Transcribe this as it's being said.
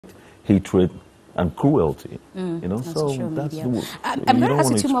hatred and cruelty. You know, so that's I'm going to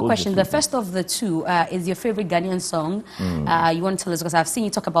ask you two more questions. The first of the two is your favorite Ghanaian song. You want to tell us, because I've seen you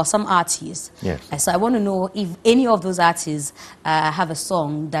talk about some artists. Yes. So I want to know if any of those artists have a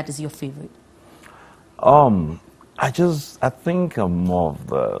song that is your favorite. I think I'm more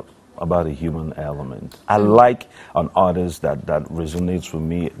of about the human element. I like an artist that resonates with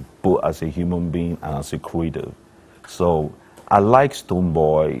me both as a human being and as a creative. So I like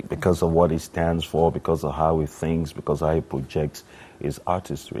Stonebwoy because of what he stands for, because of how he thinks, because of how he projects his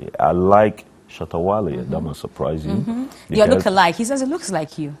artistry. I like Shatta Wale. That must surprise you. Your look-alike. He says it looks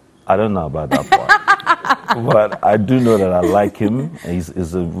like you. I don't know about that part. But I do know that I like him. He's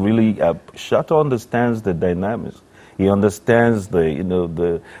a really... Shatta understands the dynamics. He understands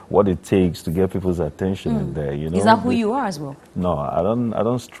what it takes to get people's attention in there. You know, is that who you are as well? No, I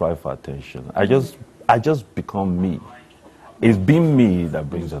don't strive for attention. I just become me. It's being me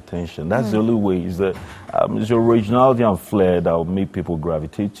that brings attention. That's the only way. It's your originality and flair that will make people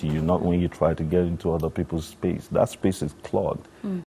gravitate to you, not when you try to get into other people's space. That space is clogged.